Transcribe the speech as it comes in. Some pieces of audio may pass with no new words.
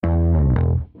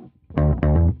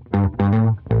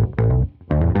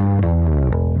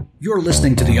You're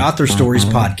listening to the Author Stories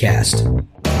Podcast,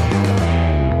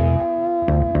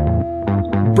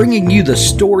 bringing you the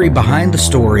story behind the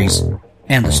stories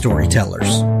and the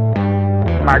storytellers.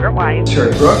 Margaret White,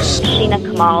 Terry Brooks, Sheena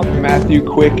Kamal, Matthew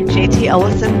Quick, JT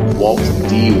Ellison, Walt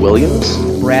D. Williams,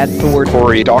 Brad Thor,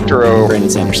 Corey Doctorow, Brandon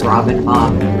Sanderson, Robin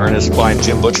Mott, Ernest Blind,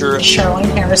 Jim Butcher, Sherwin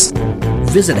Harris.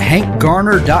 Visit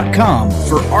hankgarner.com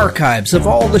for archives of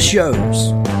all the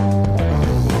shows.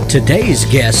 Today's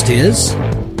guest is...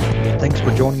 Thanks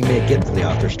for joining me again for the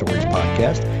Author Stories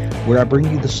Podcast, where I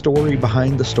bring you the story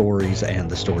behind the stories and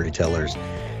the storytellers.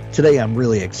 Today, I'm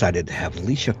really excited to have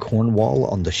Leisha Cornwall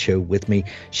on the show with me.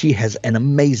 She has an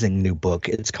amazing new book.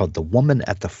 It's called The Woman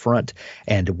at the Front.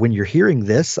 And when you're hearing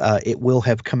this, it will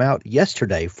have come out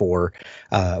yesterday for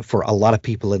a lot of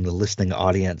people in the listening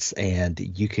audience, and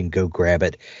you can go grab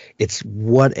it.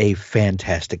 What a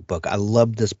fantastic book. I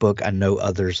love this book. I know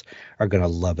others are going to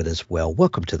love it as well.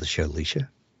 Welcome to the show, Leisha.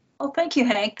 Well, thank you,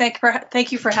 Hank.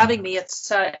 Thank you for having me.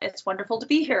 It's wonderful to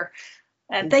be here,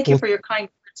 and thank you for your kind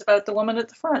words about The Woman at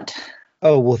the Front.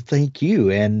 Oh, well, thank you,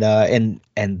 and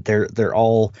they're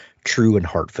all true and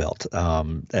heartfelt.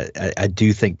 I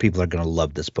do think people are going to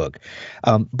love this book.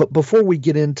 But before we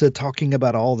get into talking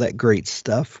about all that great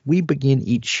stuff, we begin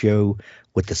each show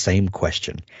with the same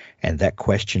question, and that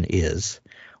question is,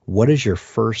 what is your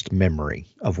first memory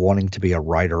of wanting to be a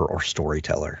writer or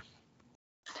storyteller?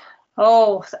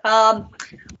 Oh,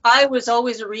 I was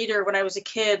always a reader when I was a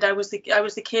kid. I was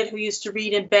the kid who used to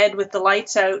read in bed with the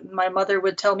lights out, and my mother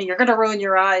would tell me, "You're going to ruin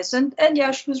your eyes." And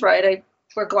yeah, she was right. I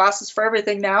wear glasses for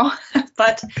everything now.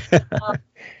 But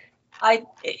I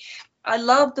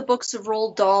love the books of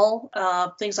Roald Dahl,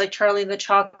 things like Charlie and the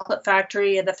Chocolate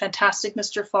Factory and The Fantastic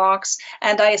Mr. Fox,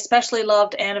 and I especially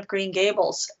loved Anne of Green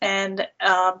Gables. And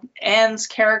Anne's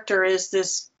character is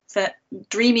this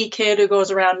dreamy kid who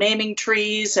goes around naming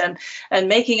trees and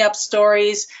making up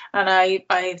stories, and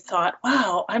I thought,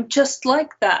 wow, I'm just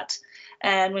like that.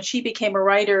 And when she became a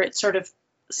writer, it sort of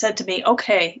said to me,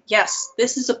 okay, yes,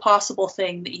 this is a possible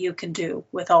thing that you can do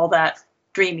with all that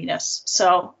dreaminess.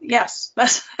 So yes,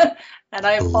 that's and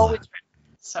I've always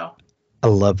written. So I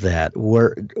love that.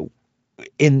 Where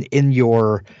in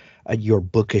your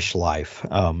bookish life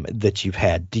that you've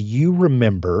had, do you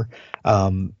remember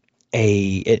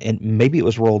and maybe it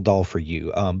was Roald Dahl for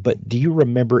you, but do you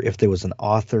remember if there was an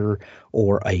author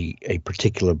or a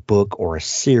particular book or a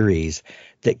series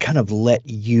that kind of let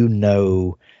you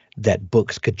know that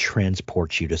books could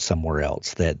transport you to somewhere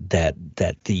else, that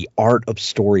the art of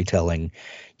storytelling,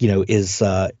 is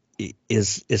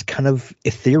kind of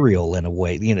ethereal in a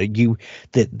way,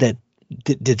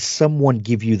 did someone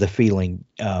give you the feeling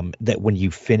that when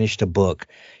you finished a book,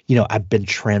 I've been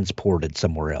transported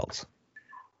somewhere else?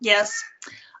 Yes.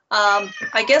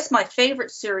 I guess my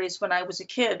favorite series when I was a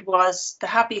kid was The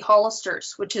Happy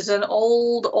Hollisters, which is an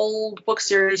old book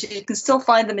series. You can still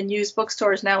find them in used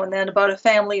bookstores now and then, about a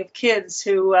family of kids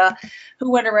who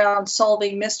went around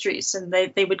solving mysteries, and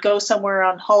they would go somewhere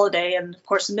on holiday, and of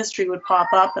course a mystery would pop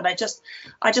up, and I just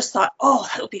thought, oh,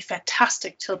 that would be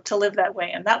fantastic to live that way.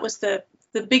 And that was the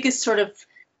biggest sort of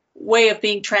way of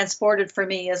being transported for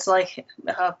me, is like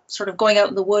sort of going out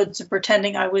in the woods and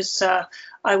pretending I was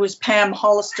Pam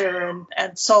Hollister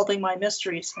and solving my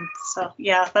mysteries. And so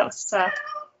yeah, that was I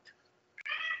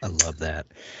love that.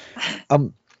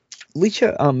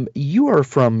 Leisha, you are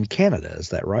from Canada, is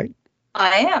that right?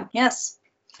 I am, yes.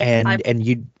 And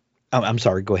you I'm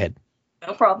sorry, go ahead.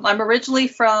 No problem. I'm originally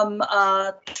from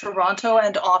Toronto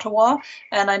and Ottawa,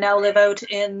 and I now live out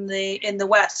in the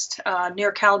west,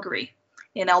 near Calgary,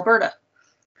 in Alberta.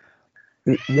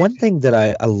 One thing that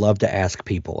I love to ask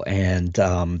people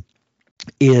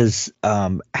is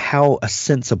how a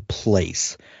sense of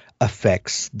place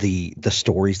affects the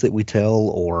stories that we tell,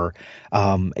 or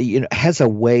has a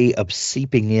way of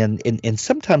seeping in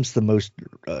sometimes the most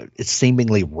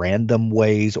seemingly random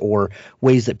ways, or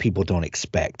ways that people don't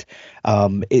expect.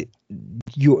 The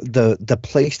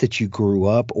place that you grew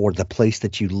up or the place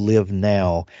that you live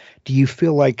now, do you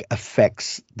feel like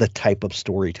affects the type of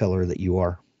storyteller that you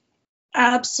are?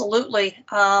 Absolutely.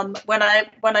 When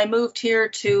I moved here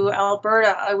to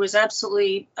Alberta, I was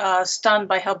absolutely stunned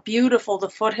by how beautiful the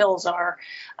foothills are,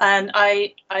 and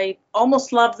I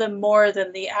almost love them more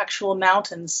than the actual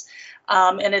mountains.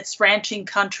 And it's ranching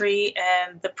country,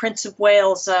 and the Prince of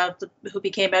Wales, who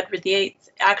became Edward VIII,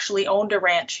 actually owned a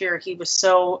ranch here. He was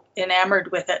so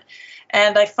enamored with it.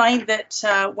 And I find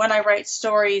that when I write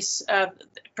stories,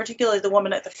 particularly The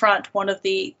Woman at the Front, one of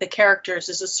the characters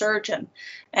is a surgeon,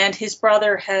 and his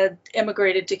brother had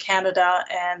immigrated to Canada,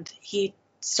 and he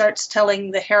starts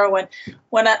telling the heroine,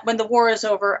 when the war is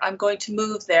over, I'm going to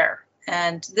move there.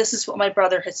 And this is what my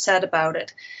brother had said about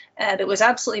it. And it was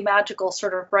absolutely magical,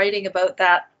 sort of writing about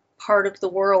that part of the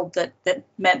world that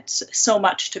meant so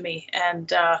much to me.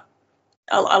 And a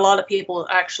lot of people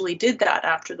actually did that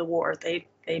after the war. They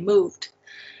moved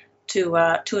to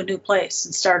a new place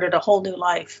and started a whole new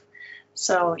life.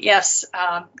 So yes,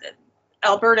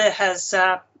 Alberta has,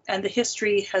 and the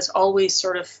history has always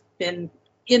sort of been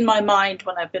in my mind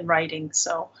when I've been writing.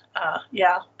 So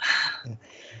yeah.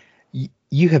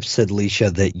 You have said,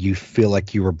 Leisha, that you feel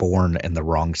like you were born in the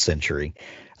wrong century.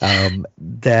 I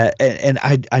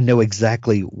know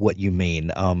exactly what you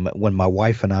mean. When my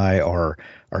wife and I are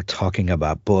talking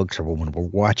about books, or when we're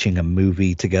watching a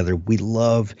movie together, we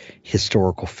love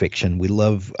historical fiction. We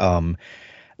love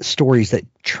stories that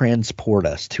transport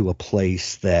us to a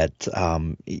place that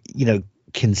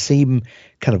can seem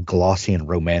kind of glossy and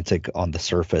romantic on the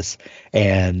surface,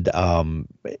 and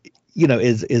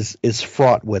is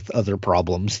fraught with other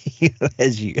problems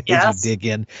as you dig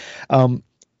in.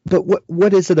 But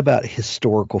what is it about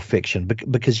historical fiction?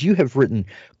 Because you have written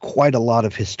quite a lot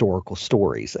of historical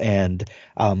stories, and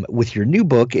with your new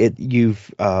book,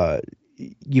 you've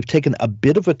taken a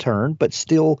bit of a turn, but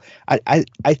still, I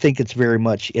think it's very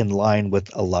much in line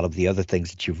with a lot of the other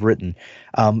things that you've written.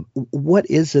 What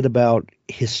is it about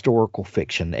historical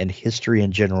fiction and history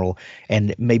in general,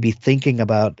 and maybe thinking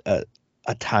about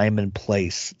a time and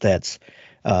place that's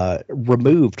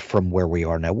removed from where we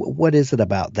are now? What is it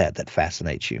about that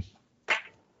fascinates you?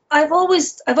 I've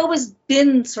always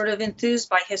been sort of enthused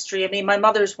by history. I mean, my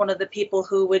mother's one of the people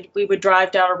who we would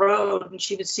drive down a road and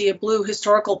she would see a blue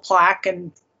historical plaque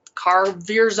and car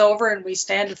veers over and we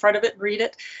stand in front of it and read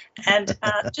it. And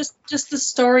just the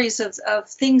stories of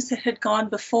things that had gone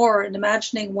before and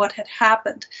imagining what had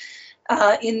happened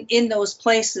in those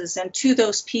places and to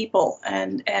those people,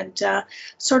 and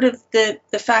sort of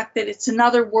the fact that it's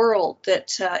another world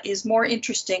that is more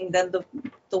interesting than the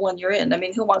one you're in. I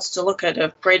mean, who wants to look at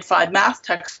a grade 5 math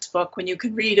textbook when you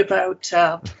can read about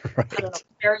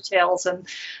fairy tales and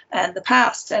the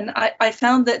past? And I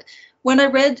found that when I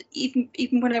read,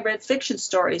 even when I read fiction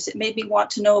stories, it made me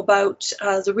want to know about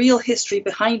the real history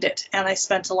behind it. And I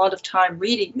spent a lot of time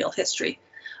reading real history.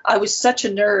 I was such a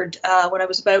nerd when I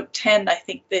was about 10. I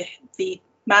think the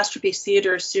Masterpiece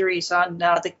Theatre series on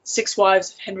the 6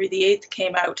 Wives of Henry VIII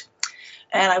came out,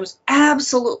 and I was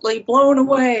absolutely blown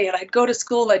away. And I'd go to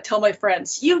school and I'd tell my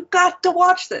friends, "You've got to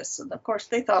watch this." And of course,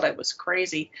 they thought I was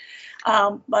crazy.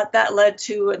 But that led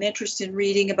to an interest in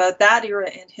reading about that era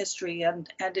in history, and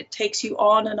it takes you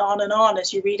on and on and on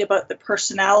as you read about the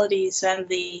personalities and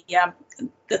the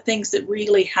things that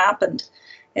really happened.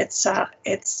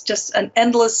 It's just an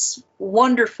endless,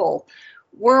 wonderful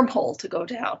wormhole to go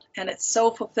down, and it's so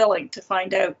fulfilling to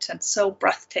find out and so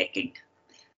breathtaking.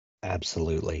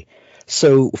 Absolutely.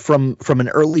 So from an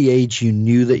early age, you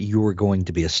knew that you were going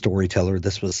to be a storyteller.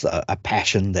 This was a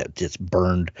passion that just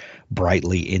burned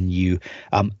brightly in you.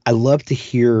 I love to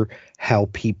hear how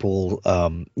people,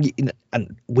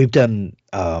 and we've done,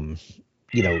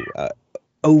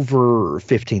 over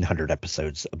 1,500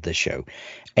 episodes of this show,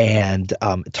 and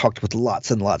talked with lots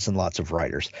and lots and lots of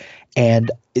writers. And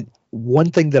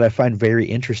one thing that I find very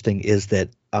interesting is that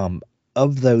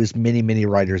of those many, many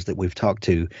writers that we've talked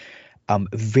to,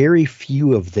 very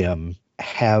few of them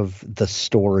have the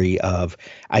story of,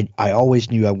 I always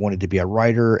knew I wanted to be a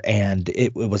writer, and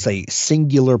it was a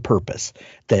singular purpose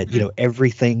that,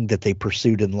 everything that they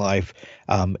pursued in life,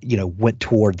 went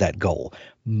toward that goal.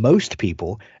 Most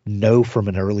people know from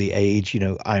an early age,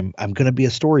 I'm going to be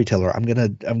a storyteller. I'm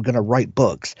going to write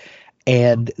books.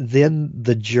 And then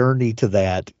the journey to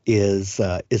that is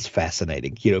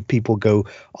fascinating. People go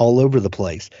all over the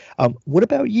place. What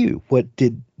about you?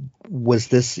 Was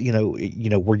this,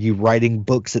 were you writing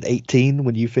books at 18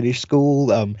 when you finished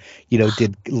school?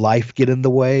 Did life get in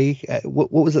the way?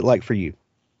 What was it like for you?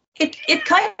 It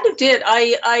kind of did.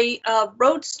 I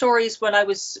wrote stories when I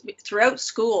was throughout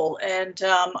school, and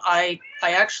I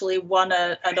actually won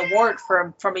an award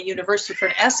from a university for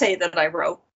an essay that I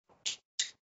wrote.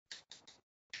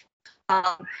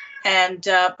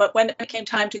 But when it came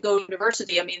time to go to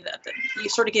university, I mean, you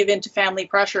sort of give in to family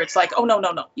pressure. It's like, oh, no,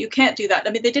 you can't do that.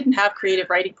 I mean, they didn't have creative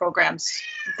writing programs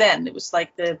then. It was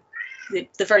like the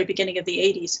very beginning of the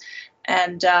 80s.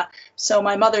 And so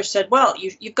my mother said, well,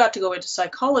 you've got to go into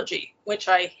psychology, which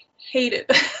I hated.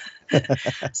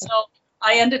 So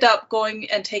I ended up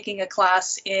going and taking a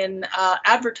class in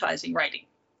advertising writing.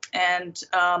 And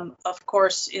of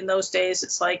course, in those days,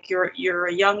 it's like you're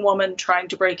a young woman trying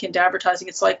to break into advertising.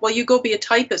 It's like, well, you go be a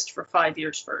typist for 5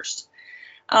 years first.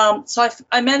 So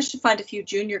I managed to find a few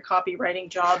junior copywriting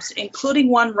jobs, including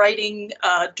one writing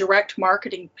direct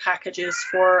marketing packages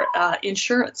for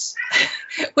insurance,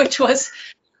 which was,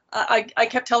 I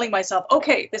kept telling myself,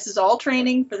 okay, this is all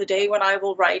training for the day when I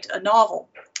will write a novel.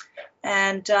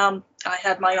 And I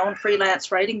had my own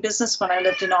freelance writing business when I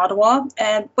lived in Ottawa.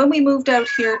 And when we moved out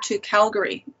here to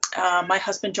Calgary, my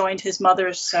husband joined his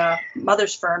mother's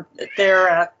firm.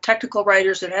 They're technical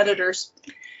writers and editors.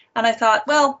 And I thought,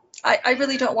 well, I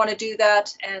really don't want to do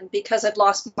that. And because I'd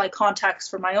lost my contacts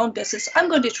for my own business, I'm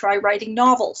going to try writing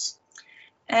novels.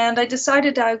 And I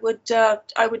decided I would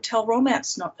tell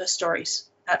romance stories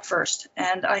at first.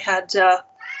 And I had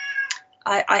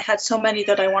so many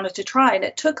that I wanted to try. And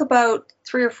it took about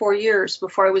 3 or 4 years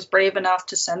before I was brave enough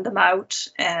to send them out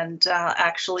and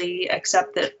actually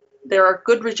accept that there are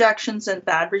good rejections and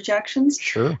bad rejections.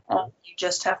 Sure. You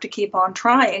just have to keep on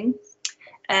trying.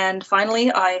 And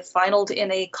finally, I finaled in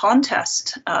a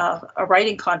contest, a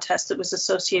writing contest that was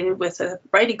associated with a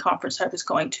writing conference I was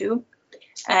going to.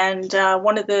 And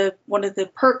one of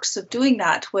the perks of doing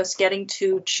that was getting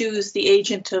to choose the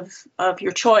agent of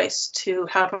your choice to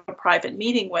have a private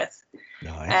meeting with.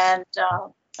 Nice. And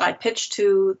I pitched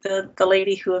to the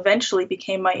lady who eventually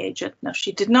became my agent. Now,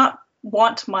 she did not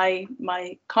want my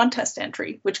contest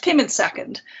entry, which came in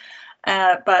second,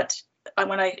 but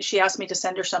she asked me to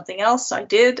send her something else, I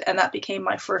did, and that became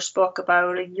my first book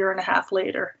about a year and a half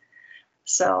later.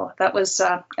 So that was,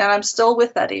 and I'm still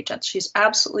with that agent. She's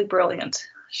absolutely brilliant.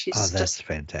 She's that's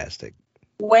fantastic.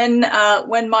 When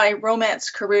my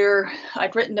romance career,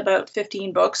 I'd written about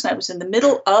 15 books, and I was in the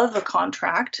middle of a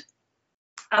contract.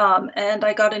 And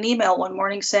I got an email one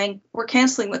morning saying, we're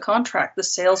canceling the contract. The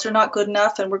sales are not good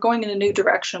enough, and we're going in a new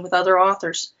direction with other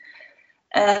authors.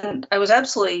 And I was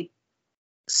absolutely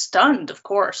stunned, of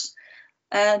course.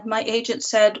 And my agent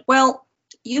said, well,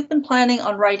 you've been planning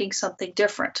on writing something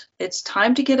different. It's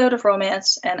time to get out of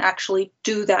romance and actually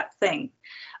do that thing.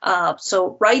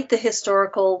 So write the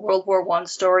historical World War I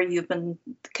story you've been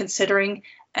considering,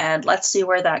 and let's see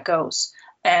where that goes.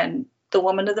 And the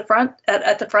woman at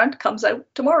the front comes out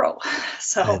tomorrow.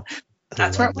 So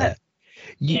that's where it went.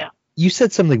 You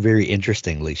said something very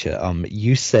interesting, Leisha.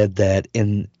 You said that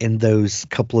in those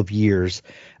couple of years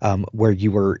where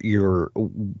you're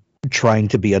trying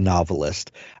to be a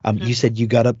novelist, you said you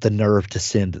got up the nerve to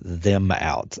send them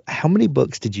out. How many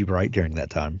books did you write during that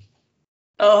time?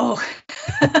 Oh,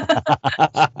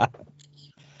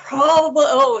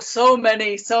 probably, so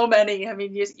many. I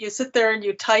mean, you sit there and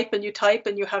you type and you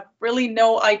have really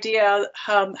no idea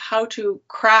how to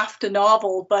craft a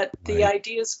novel, but the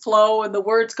ideas flow and the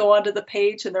words go onto the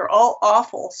page and they're all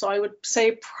awful. So I would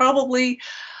say probably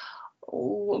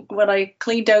when I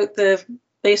cleaned out the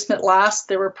basement last,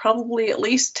 there were probably at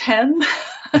least 10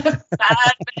 bad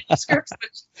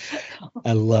manuscripts.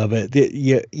 I love it.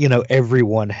 You know,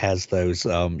 everyone has those.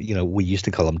 We used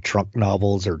to call them trunk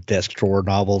novels or desk drawer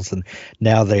novels, and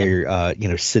now they're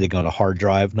sitting on a hard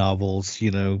drive novels.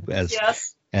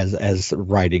 As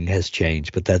writing has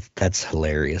changed, but that's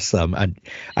hilarious.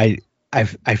 I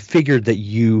figured that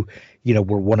you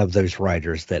were one of those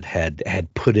writers that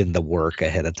had put in the work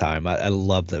ahead of time. I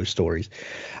love those stories.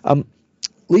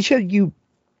 Leisha, you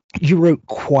wrote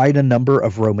quite a number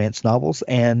of romance novels,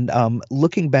 and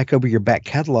looking back over your back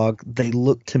catalog, they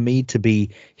look to me to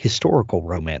be historical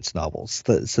romance novels.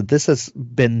 So this has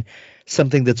been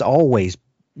something that's always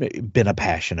been a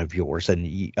passion of yours.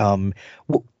 And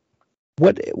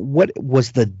what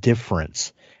was the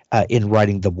difference in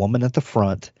writing The Woman at the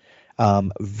Front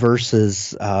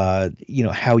versus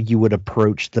how you would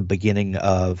approach the beginning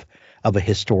of a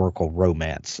historical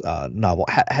romance novel?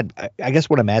 I guess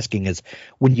what I'm asking is,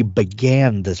 when you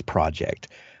began this project,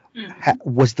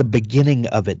 was the beginning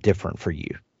of it different for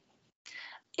you?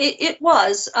 It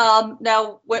was.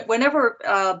 Now,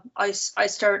 whenever I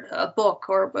start a book,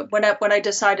 or when I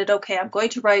decided, okay, I'm going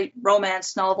to write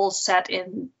romance novels set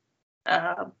in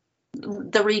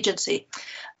the Regency,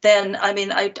 then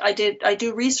I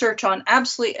do research on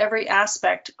absolutely every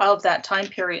aspect of that time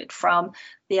period, from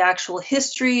the actual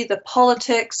history, the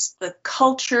politics, the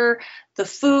culture, the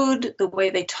food, the way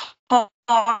they talk,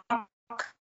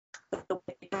 the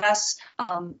way they dress,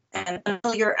 and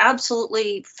until you're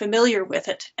absolutely familiar with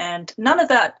it. And none of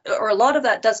that, or a lot of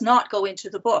that, does not go into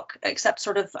the book, except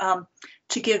sort of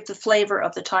to give the flavor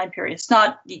of the time period. It's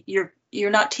not, you're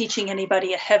not teaching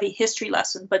anybody a heavy history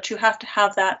lesson, but you have to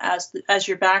have that as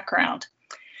your background.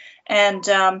 And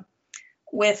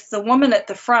with The Woman at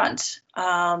the Front,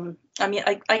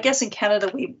 I guess in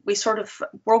Canada we sort of,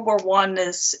 World War I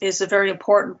is a very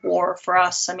important war for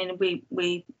us. I mean,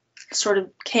 we sort of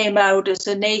came out as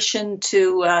a nation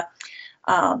to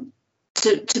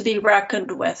to be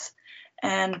reckoned with.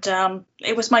 And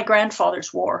it was my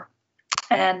grandfather's war.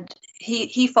 And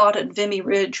he fought at Vimy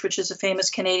Ridge, which is a famous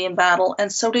Canadian battle,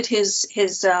 and so did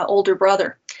his older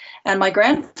brother. And my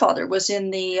grandfather was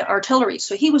in the artillery,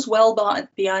 so he was well behind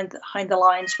the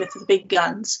lines with the big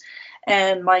guns.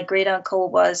 And my great uncle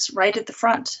was right at the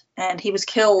front, and he was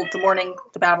killed the morning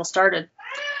the battle started.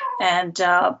 And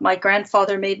my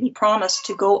grandfather made me promise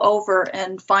to go over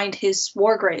and find his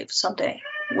war grave someday,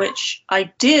 which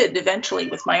I did eventually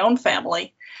with my own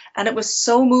family. And it was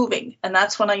so moving. And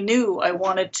that's when I knew I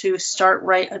wanted to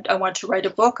write a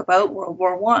book about World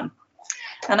War I.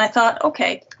 And I thought,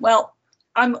 okay, well,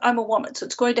 I'm a woman, so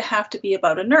it's going to have to be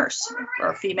about a nurse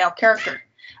or a female character.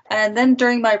 And then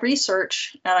during my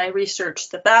research, and I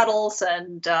researched the battles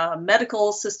and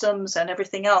medical systems and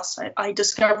everything else, I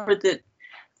discovered that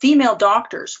female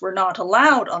doctors were not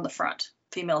allowed on the front.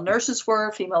 Female nurses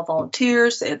were, female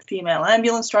volunteers, they had female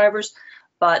ambulance drivers,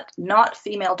 but not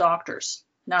female doctors,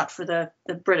 not for the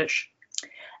British.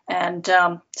 And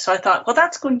so I thought, well,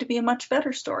 that's going to be a much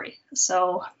better story.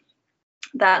 So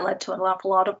that led to an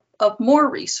awful lot of more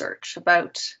research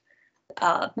about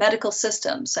medical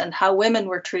systems and how women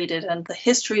were treated and the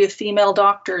history of female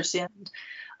doctors in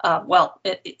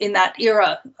that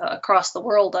era across the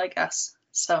world, I guess.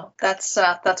 So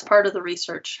that's part of the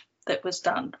research that was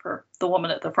done for The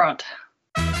Woman at the Front.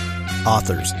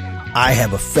 Authors, I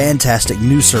have a fantastic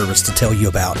new service to tell you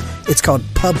about. It's called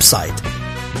PubSite.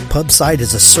 PubSite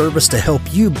is a service to help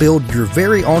you build your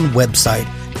very own website,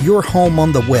 your home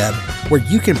on the web, where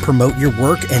you can promote your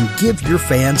work and give your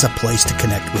fans a place to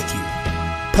connect with you.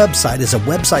 PubSite is a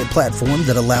website platform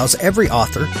that allows every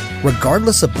author,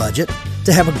 regardless of budget,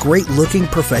 to have a great-looking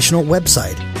professional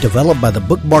website. Developed by the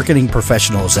book marketing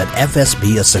professionals at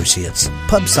FSB Associates,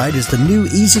 PubSite is the new,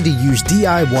 easy-to-use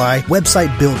DIY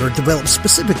website builder developed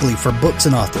specifically for books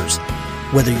and authors.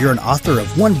 Whether you're an author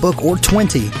of one book or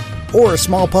 20, or a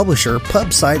small publisher,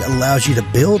 PubSite allows you to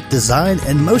build, design,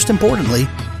 and most importantly,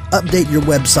 update your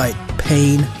website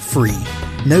pain-free.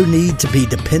 No need to be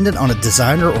dependent on a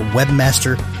designer or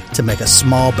webmaster to make a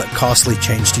small but costly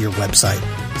change to your website.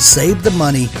 Save the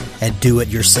money and do it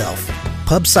yourself.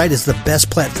 PubSite is the best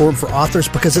platform for authors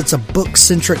because it's a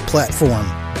book-centric platform.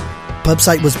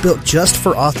 PubSite was built just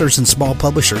for authors and small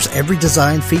publishers. Every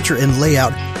design, feature, and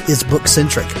layout is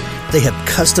book-centric. They have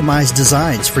customized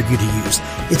designs for you to use.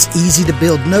 It's easy to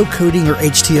build. No coding or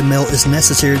HTML is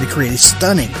necessary to create a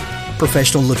stunning,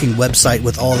 professional-looking website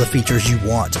with all the features you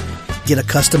want. Get a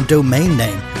custom domain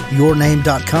name,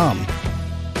 yourname.com.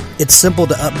 It's simple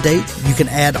to update. You can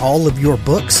add all of your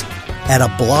books, add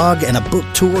a blog and a book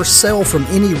tour, sell from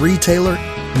any retailer,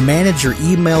 manage your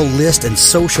email list and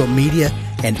social media,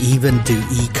 and even do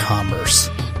e-commerce.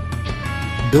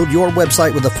 Build your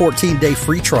website with a 14-day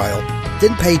free trial,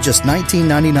 then pay just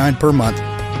 $19.99 per month,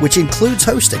 which includes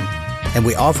hosting. And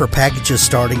we offer packages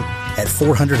starting at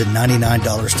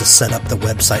 $499 to set up the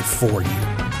website for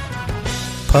you.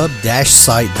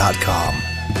 Pub-site.com,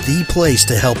 the place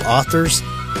to help authors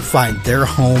find their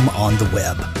home on the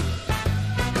web.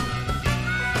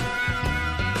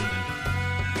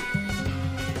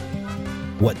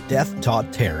 What Death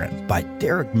Taught Terrence by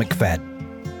Derek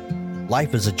McFadden.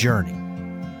 Life is a journey.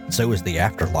 So is the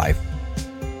afterlife.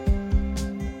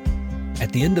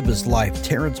 At the end of his life,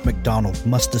 Terrence McDonald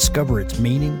must discover its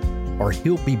meaning, or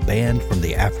he'll be banned from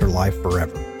the afterlife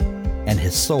forever, and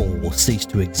his soul will cease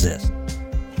to exist.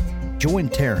 Join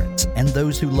Terrence and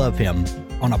those who love him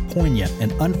on a poignant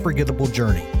and unforgettable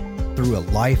journey through a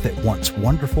life at once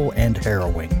wonderful and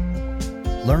harrowing.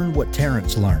 Learn what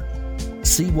Terrence learned.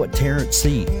 See what Terrence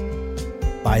sees.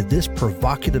 By this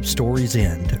provocative story's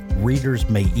end, readers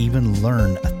may even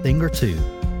learn a thing or two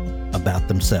about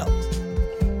themselves.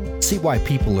 See why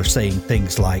people are saying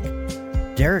things like,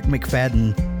 Derek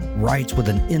McFadden writes with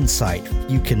an insight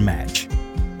few can match.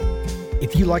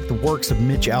 If you like the works of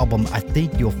Mitch Albom, I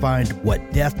think you'll find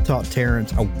What Death Taught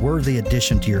Terrence a worthy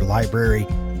addition to your library,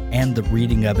 and the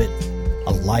reading of it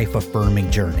a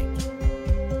life-affirming journey.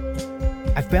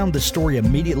 I found the story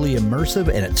immediately immersive,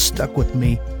 and it stuck with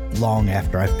me long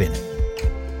after I finished.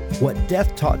 What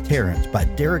Death Taught Terrence by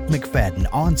Derek McFadden,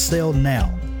 on sale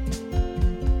now.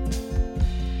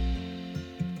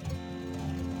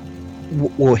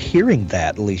 Well, hearing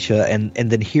that, Alicia, and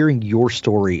then hearing your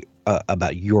story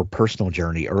about your personal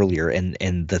journey earlier, and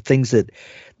the things that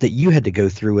you had to go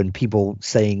through, and people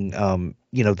saying,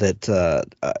 that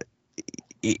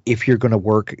if you're going to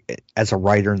work as a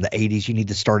writer in the 80s, you need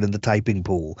to start in the typing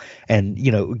pool, and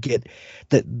get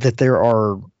that there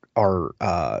are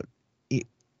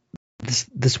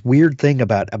this weird thing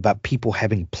about people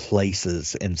having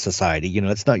places in society.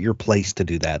 It's not your place to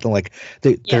do that. Like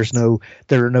Yes.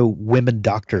 there are no women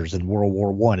doctors in World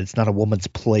War One. It's not a woman's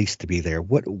place to be there.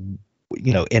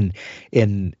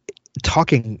 In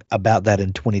talking about that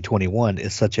in 2021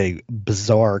 is such a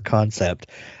bizarre concept.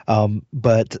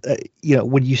 But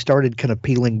when you started kind of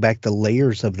peeling back the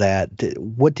layers of that,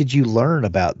 what did you learn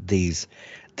about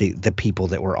the people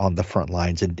that were on the front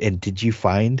lines, and did you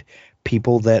find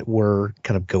people that were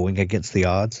kind of going against the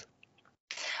odds?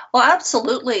 Well,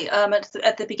 absolutely.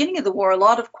 At the beginning of the war, a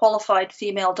lot of qualified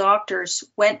female doctors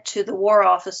went to the War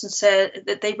Office and said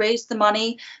that they raised the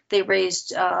money, they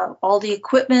raised all the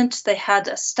equipment, they had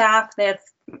a staff, they had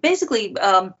basically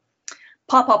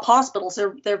pop-up hospitals.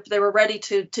 They were ready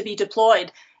to be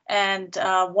deployed. And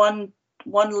one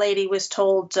lady was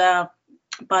told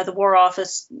by the War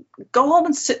Office, go home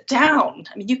and sit down.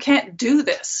 I mean, you can't do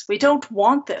this. We don't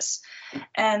want this.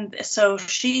 And so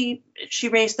she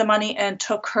raised the money and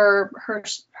took her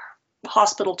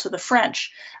hospital to the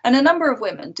French. And a number of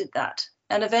women did that.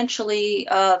 And eventually,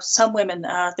 some women,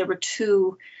 there were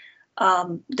two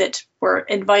that were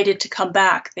invited to come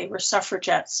back. They were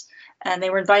suffragettes. And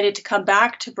they were invited to come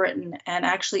back to Britain and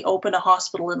actually open a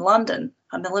hospital in London,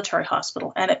 a military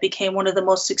hospital. And it became one of the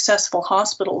most successful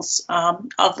hospitals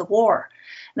of the war.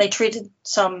 And they treated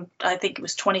I think it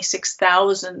was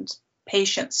 26,000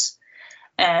 patients.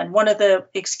 And one of the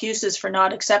excuses for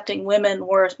not accepting women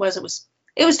was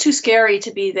it was too scary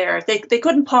to be there. They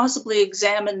couldn't possibly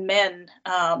examine men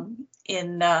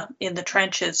in the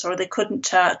trenches, or they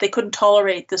couldn't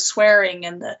tolerate the swearing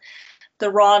and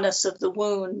the rawness of the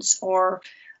wounds, or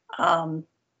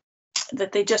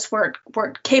that they just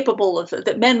weren't capable of it,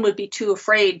 that men would be too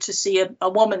afraid to see a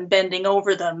woman bending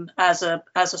over them as a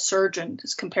surgeon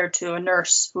as compared to a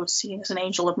nurse who was seen as an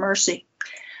angel of mercy.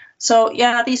 So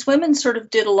yeah, these women sort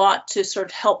of did a lot to sort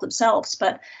of help themselves.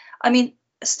 But I mean,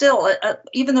 still,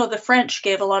 even though the French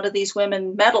gave a lot of these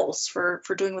women medals for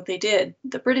doing what they did,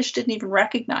 the British didn't even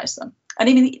recognize them.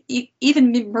 And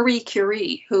even Marie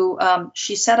Curie, who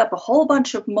she set up a whole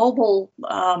bunch of mobile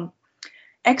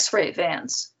X-ray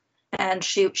vans, and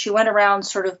she went around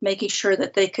sort of making sure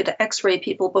that they could X-ray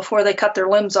people before they cut their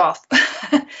limbs off,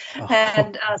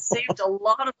 and saved a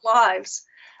lot of lives.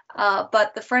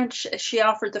 But the French, she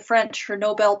offered the French her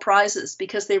Nobel prizes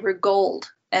because they were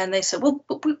gold, and they said, "Well,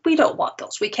 we don't want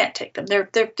those. We can't take them. They're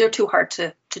too hard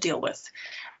to deal with."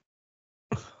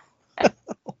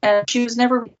 And she was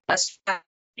never realized the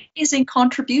amazing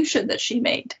contribution that she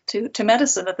made to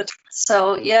medicine at the time.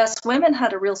 So yes, women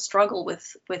had a real struggle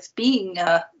with being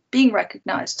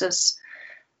recognized as.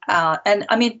 And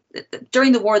I mean,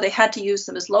 during the war, they had to use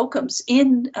them as locums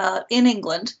in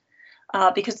England.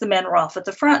 Because the men were off at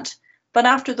the front. But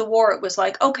after the war, it was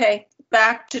like, okay,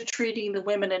 back to treating the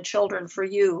women and children for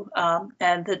you.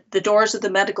 And the doors of the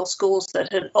medical schools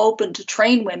that had opened to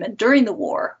train women during the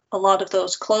war, a lot of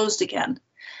those closed again.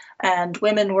 And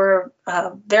women were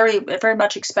very, very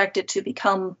much expected to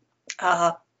become,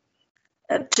 to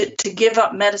give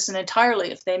up medicine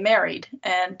entirely if they married.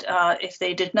 And if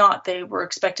they did not, they were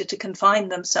expected to confine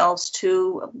themselves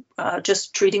to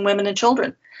just treating women and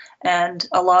children. And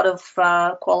a lot of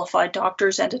qualified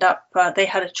doctors ended up, they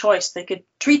had a choice. They could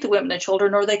treat the women and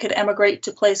children, or they could emigrate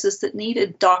to places that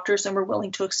needed doctors and were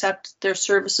willing to accept their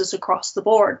services across the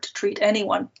board to treat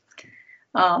anyone.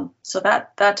 So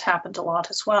that happened a lot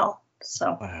as well.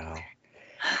 So. Wow.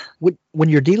 When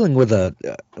you're dealing with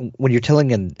when you're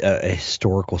telling a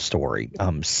historical story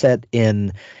set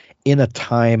in a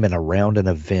time and around an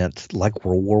event like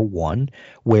World War I,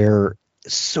 where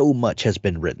so much has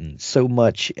been written, so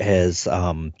much has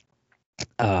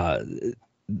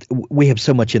we have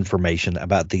so much information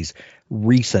about these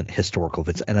recent historical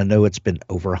events, and I know it's been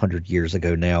over 100 years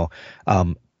ago now,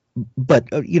 but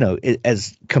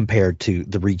as compared to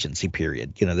the Regency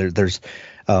period,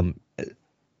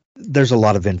 there's a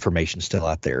lot of information still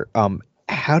out there.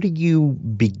 How do you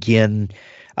begin?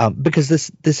 Because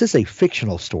this is a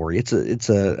fictional story. It's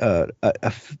a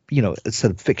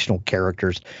set of fictional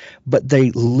characters, but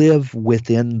they live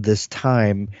within this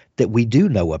time that we do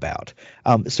know about.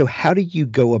 So how do you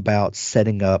go about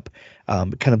setting up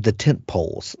kind of the tent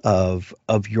poles of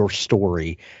your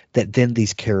story that then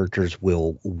these characters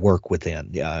will work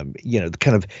within? How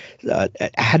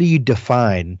do you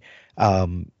define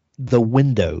the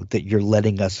window that you're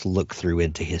letting us look through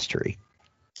into history?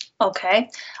 Okay.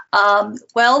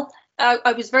 Well,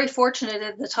 I was very fortunate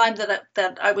at the time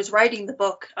that I was writing the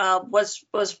book was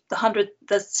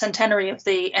the centenary of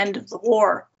the end of the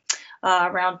war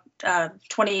around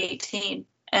 2018,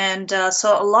 And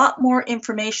so a lot more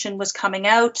information was coming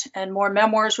out, and more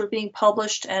memoirs were being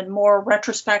published, and more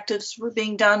retrospectives were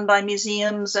being done by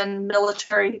museums and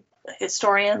military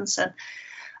historians.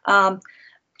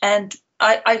 And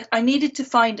I needed to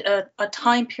find a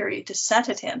time period to set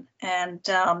it in, and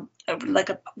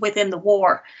within the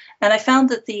war. And I found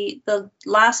that the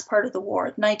last part of the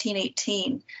war,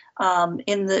 1918,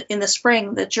 in the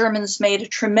spring, the Germans made a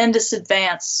tremendous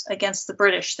advance against the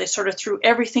British. They sort of threw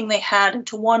everything they had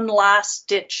into one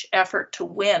last-ditch effort to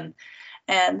win.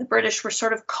 And the British were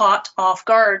sort of caught off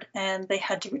guard, and they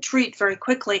had to retreat very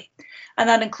quickly. And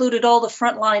that included all the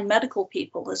frontline medical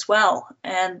people as well.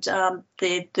 And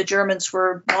the Germans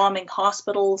were bombing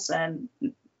hospitals, and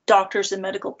doctors and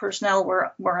medical personnel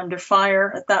were under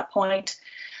fire at that point.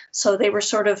 So they were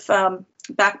sort of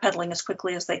backpedaling as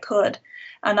quickly as they could.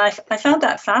 And I found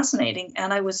that fascinating.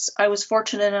 And I was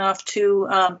fortunate enough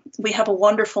to, we have a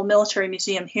wonderful military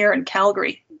museum here in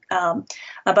Calgary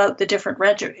about the different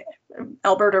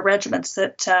Alberta regiments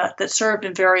that served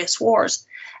in various wars.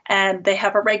 And they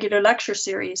have a regular lecture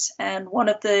series. And one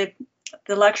of the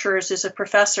lecturers is a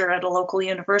professor at a local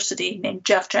university named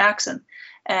Jeff Jackson.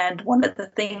 And one of the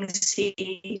things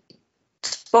he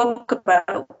spoke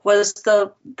about was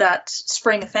that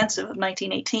spring offensive of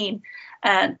 1918.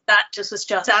 And that just was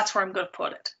that's where I'm going to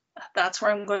put it. That's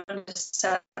where I'm going to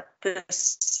set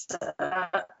this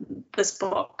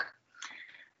book.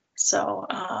 So,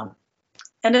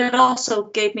 and it also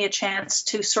gave me a chance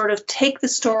to sort of take the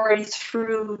story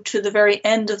through to the very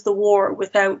end of the war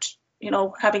without,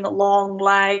 having a long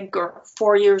lag or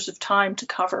 4 years of time to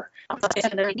cover.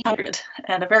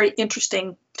 And a very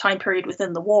interesting time period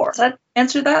within the war. Does that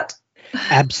answer that?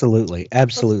 Absolutely.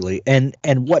 And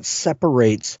what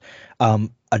separates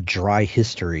a dry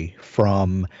history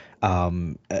from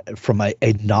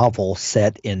a novel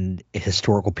set in a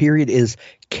historical period is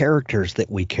characters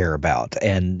that we care about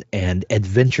and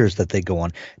adventures that they go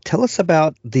on. Tell us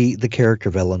about the character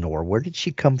of Eleanor. Where did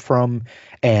she come from,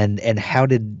 and how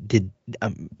did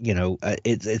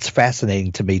it's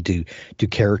fascinating to me. Do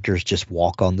characters just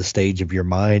walk on the stage of your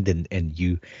mind and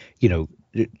you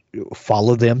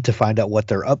follow them to find out what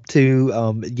they're up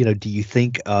to? Do you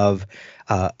think of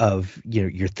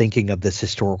you're thinking of this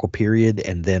historical period,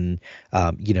 and then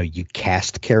you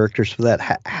cast characters for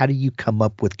that? How do you come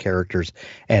up with characters,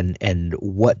 and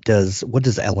what does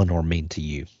Eleanor mean to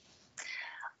you?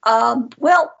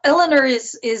 Well, Eleanor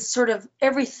is sort of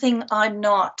everything I'm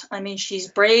not. I mean, she's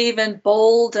brave and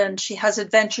bold, and she has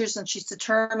adventures, and she's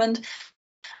determined.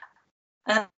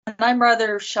 And I'm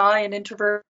rather shy and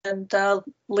introverted, and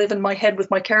live in my head with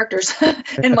my characters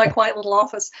in my quiet little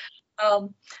office.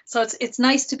 So it's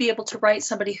nice to be able to write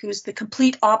somebody who's the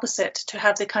complete opposite, to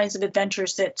have the kinds of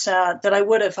adventures that I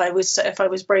would if I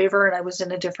was braver and I was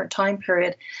in a different time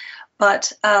period.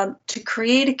 But to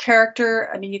create a character,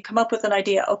 I mean, you come up with an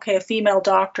idea. Okay, a female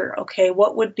doctor. Okay,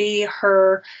 what would be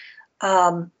her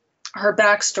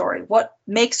backstory? What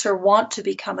makes her want to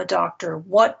become a doctor?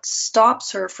 What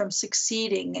stops her from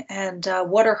succeeding? And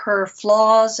what are her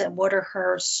flaws, and what are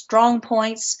her strong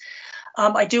points?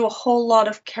 I do a whole lot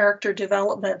of character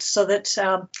development, so that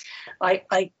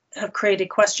I have created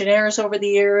questionnaires over the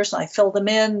years. I fill them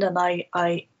in, and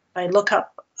I look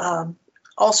up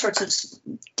all sorts of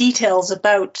details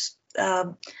about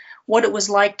what it was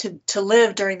like to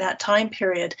live during that time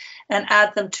period, and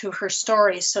add them to her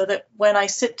story, so that when I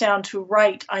sit down to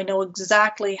write, I know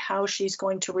exactly how she's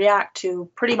going to react to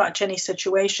pretty much any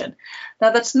situation.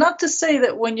 Now, that's not to say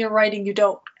that when you're writing, you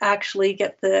don't actually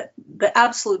get the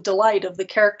absolute delight of the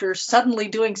character suddenly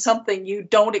doing something you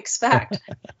don't expect.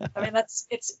 I mean,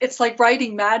 it's like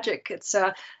writing magic. It's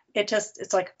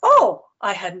like, oh,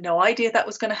 I had no idea that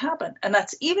was going to happen. And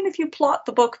that's even if you plot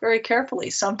the book very carefully.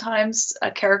 Sometimes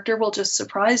a character will just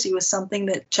surprise you with something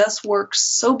that just works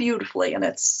so beautifully, and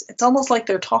it's almost like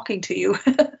they're talking to you.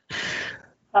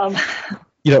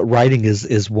 Writing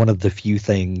is one of the few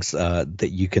things that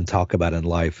you can talk about in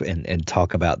life, and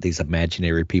talk about these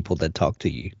imaginary people that talk to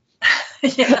you.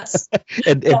 Yes.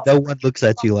 and no one looks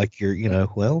at you like you're,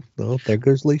 well, there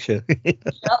goes Leisha.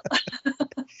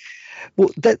 Well,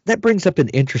 that brings up an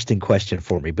interesting question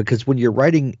for me, because when you're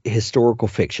writing historical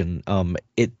fiction,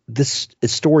 this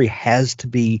story has to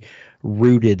be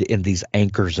rooted in these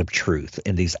anchors of truth,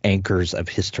 in these anchors of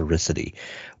historicity.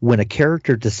 When a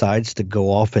character decides to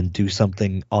go off and do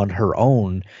something on her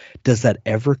own, does that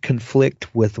ever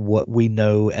conflict with what we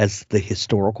know as the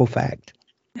historical fact?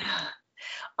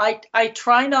 I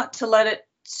try not to let it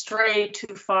stray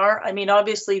too far. I mean,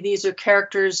 obviously these are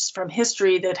characters from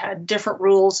history that had different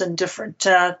rules and different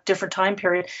time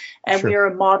period, and Sure. we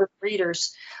are modern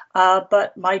readers.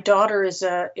 But my daughter is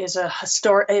a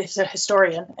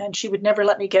historian, and she would never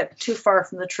let me get too far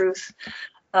from the truth.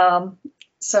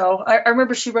 So I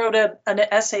remember she wrote an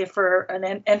essay for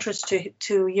an entrance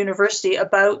to university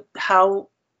about how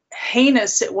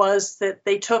heinous it was that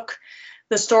they took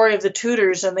the story of the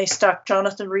Tudors and they stuck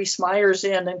Jonathan Rhys-Meyers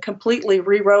in and completely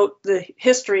rewrote the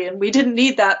history. And we didn't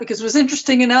need that because it was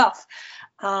interesting enough.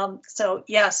 So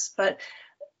yes, but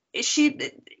she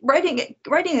writing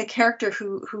a character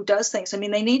who does things. I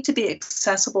mean, they need to be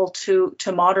accessible to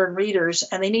modern readers,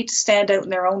 and they need to stand out in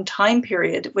their own time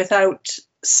period without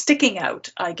sticking out,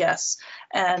 I guess,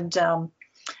 and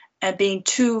being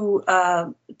too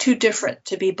different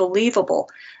to be believable.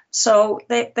 So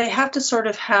they have to sort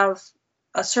of have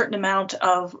a certain amount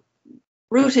of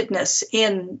rootedness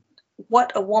in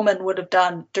what a woman would have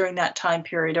done during that time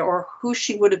period, or who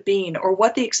she would have been, or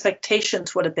what the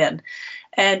expectations would have been.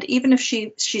 And even if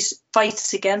she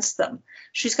fights against them,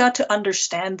 she's got to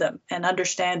understand them and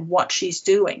understand what she's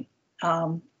doing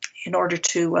in order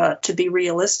to be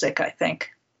realistic, I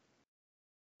think.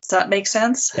 Does that make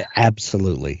sense?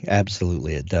 Absolutely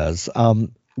it does.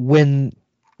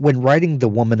 When writing The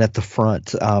Woman at the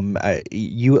Front,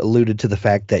 you alluded to the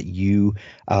fact that you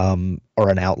are an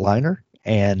outliner,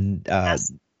 and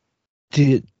Yes.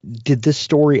 did this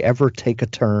story ever take a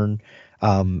turn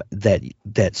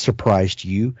that surprised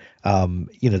you?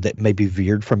 That maybe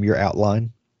veered from your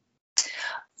outline?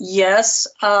 Yes,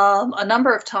 a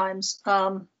number of times.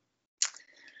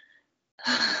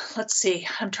 Let's see.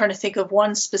 I'm trying to think of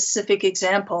one specific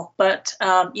example, but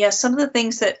yes, some of the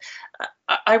things that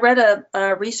I read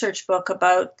a research book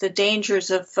about the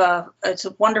dangers of. It's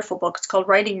a wonderful book. It's called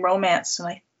Writing Romance, and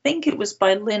I think it was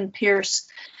by Lynn Pierce,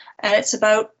 and it's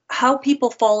about how people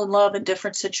fall in love in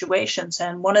different situations.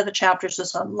 And one of the chapters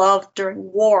is on love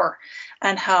during war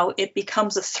and how it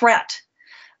becomes a threat,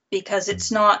 because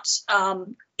it's not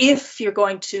if you're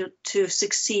going to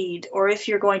succeed or if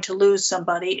you're going to lose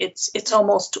somebody. It's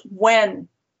almost when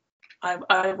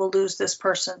I will lose this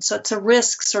person. So it's a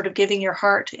risk, sort of giving your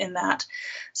heart in that.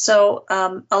 So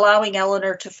allowing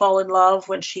Eleanor to fall in love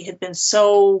when she had been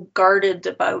so guarded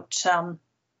about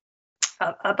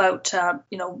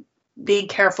being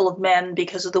careful of men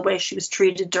because of the way she was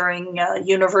treated during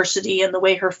university, and the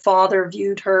way her father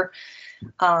viewed her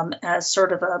as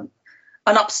sort of an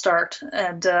upstart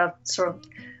and sort of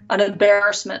an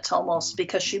embarrassment almost,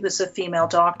 because she was a female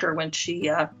doctor when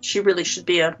she really should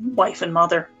be a wife and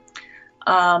mother.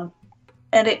 And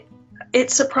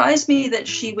it surprised me that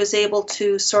she was able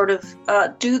to sort of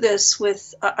do this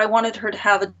with. I wanted her to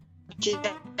have a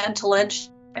gentle edge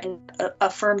and a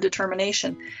firm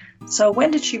determination. So when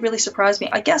did she really surprise me?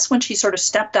 I guess when she sort of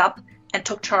stepped up and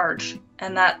took charge,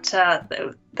 and that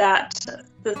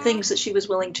the things that she was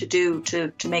willing to do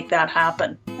to make that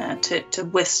happen and to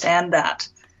withstand that.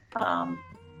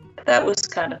 That was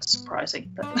kind of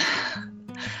surprising. But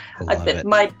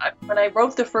when I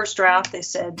wrote the first draft, they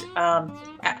said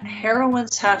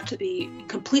heroines have to be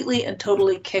completely and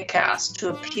totally kick-ass to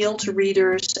appeal to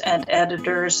readers and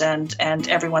editors and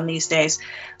everyone these days.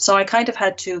 So I kind of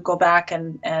had to go back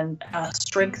and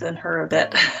strengthen her a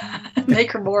bit,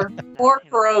 make her more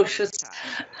ferocious.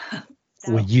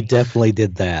 Well, you definitely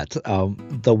did that.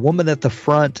 The Woman at the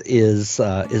Front is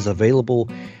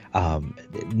available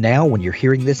now. When you're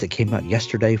hearing this, it came out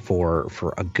yesterday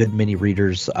for a good many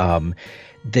readers.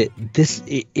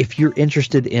 If you're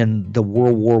interested in the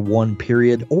World War I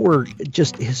period or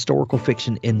just historical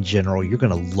fiction in general, you're going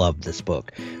to love this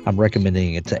book. I'm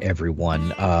recommending it to everyone.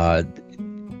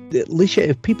 Lecia,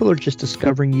 if people are just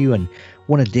discovering you and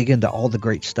want to dig into all the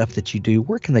great stuff that you do,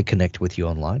 where can they connect with you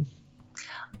online?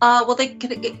 Well, they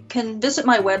can visit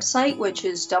my website, which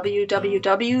is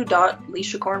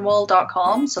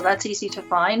www.liciacornwall.com. So that's easy to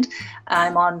find.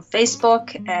 I'm on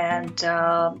Facebook and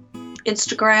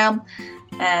Instagram.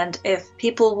 And if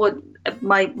people would,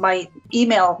 my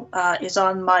email is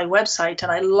on my website,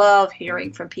 and I love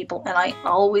hearing from people, and I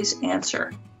always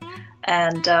answer.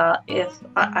 And if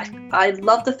I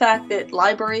love the fact that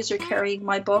libraries are carrying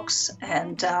my books,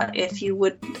 and if you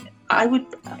would.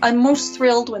 I'm most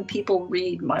thrilled when people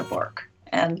read my work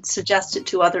and suggest it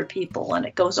to other people, and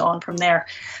it goes on from there.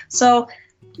 So,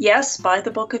 yes, buy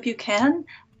the book if you can,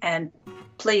 and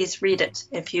please read it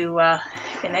if you,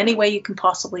 in any way you can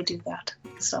possibly do that.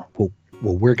 So,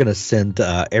 Well, we're going to send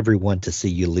everyone to see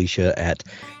you, Leisha, at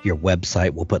your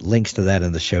website. We'll put links to that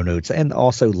in the show notes, and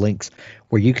also links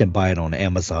where you can buy it on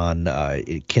Amazon,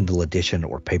 Kindle edition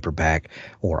or paperback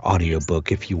or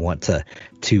audiobook if you want to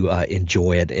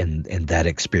enjoy it in that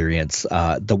experience.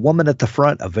 The Woman at the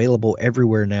Front, available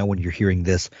everywhere now when you're hearing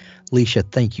this. Leisha,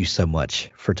 thank you so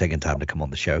much for taking time to come on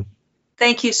the show.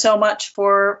 Thank you so much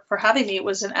for having me. It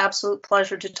was an absolute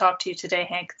pleasure to talk to you today,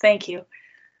 Hank. Thank you.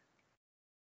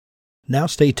 Now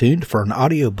stay tuned for an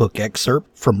audiobook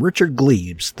excerpt from Richard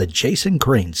Gleaves' The Jason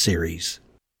Crane series.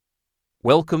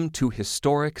 Welcome to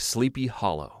historic Sleepy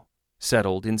Hollow,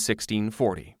 settled in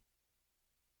 1640.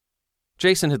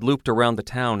 Jason had looped around the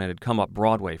town and had come up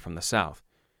Broadway from the south.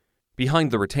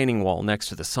 Behind the retaining wall next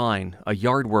to the sign, a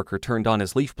yard worker turned on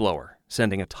his leaf blower,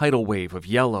 sending a tidal wave of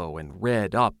yellow and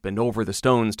red up and over the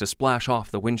stones to splash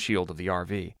off the windshield of the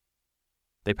RV.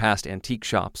 They passed antique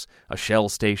shops, a Shell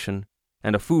station,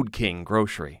 and a Food King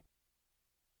grocery.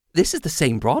 "This is the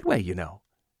same Broadway, you know,"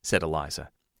 said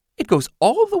Eliza. "It goes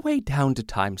all the way down to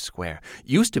Times Square.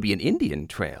 Used to be an Indian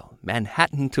trail,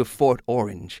 Manhattan to Fort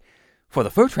Orange, for the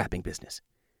fur trapping business."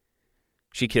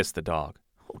 She kissed the dog.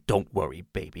 "Oh, don't worry,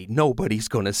 baby. Nobody's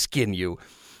going to skin you.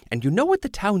 And you know what the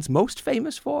town's most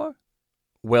famous for?"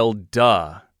 "Well,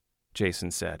 duh,"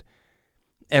 Jason said.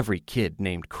 Every kid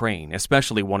named Crane,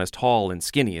 especially one as tall and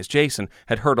skinny as Jason,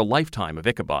 had heard a lifetime of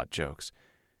Ichabod jokes.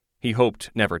 He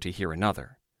hoped never to hear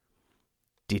another.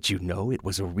 "Did you know it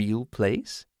was a real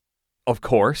place?" "Of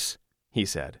course," he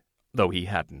said, though he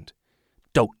hadn't.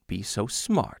 "Don't be so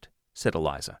smart," said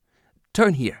Eliza.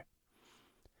 "Turn here."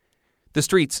 The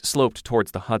streets sloped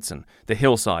towards the Hudson, the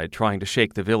hillside trying to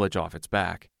shake the village off its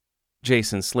back.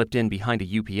 Jason slipped in behind a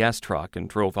UPS truck and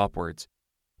drove upwards.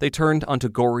 They turned onto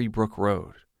Gory Brook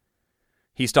Road.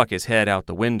 He stuck his head out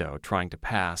the window, trying to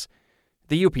pass.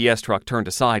 The UPS truck turned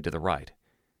aside to the right.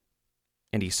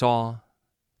 And he saw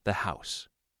the house.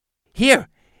 "Here,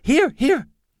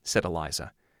 said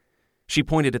Eliza. She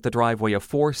pointed at the driveway of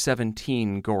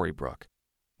 417 Gory Brook.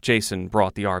 Jason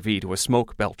brought the RV to a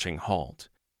smoke-belching halt.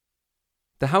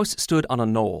 The house stood on a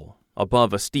knoll,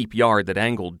 above a steep yard that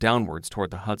angled downwards toward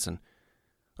the Hudson.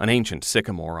 An ancient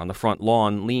sycamore on the front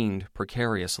lawn leaned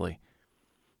precariously.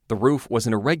 The roof was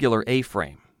an irregular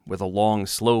A-frame, with a long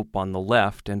slope on the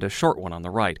left and a short one on the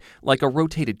right, like a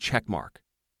rotated checkmark.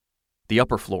 The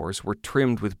upper floors were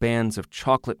trimmed with bands of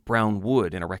chocolate-brown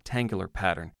wood in a rectangular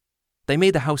pattern. They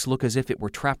made the house look as if it were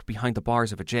trapped behind the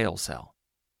bars of a jail cell.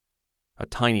 A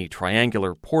tiny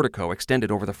triangular portico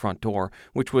extended over the front door,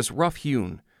 which was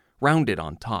rough-hewn, rounded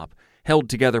on top, held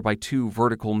together by two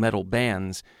vertical metal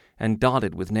bands, and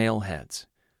dotted with nail heads.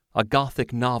 A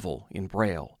Gothic novel in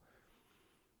Braille.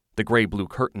 The gray-blue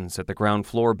curtains at the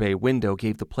ground-floor bay window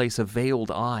gave the place a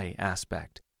veiled-eye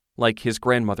aspect, like his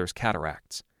grandmother's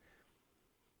cataracts.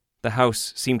 The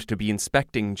house seemed to be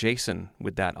inspecting Jason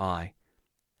with that eye.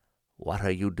 "What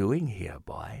are you doing here,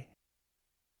 boy?"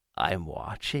 "I'm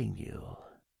watching you."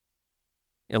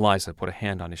 Eliza put a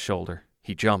hand on his shoulder.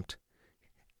 He jumped.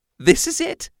 "This is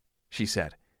it," she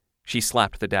said. She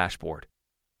slapped the dashboard.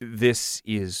 "This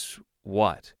is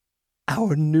what?"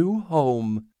 "Our new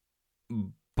home."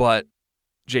 "But—"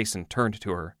 Jason turned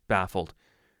to her, baffled.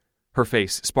 Her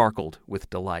face sparkled with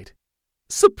delight.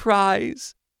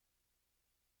 "Surprise!"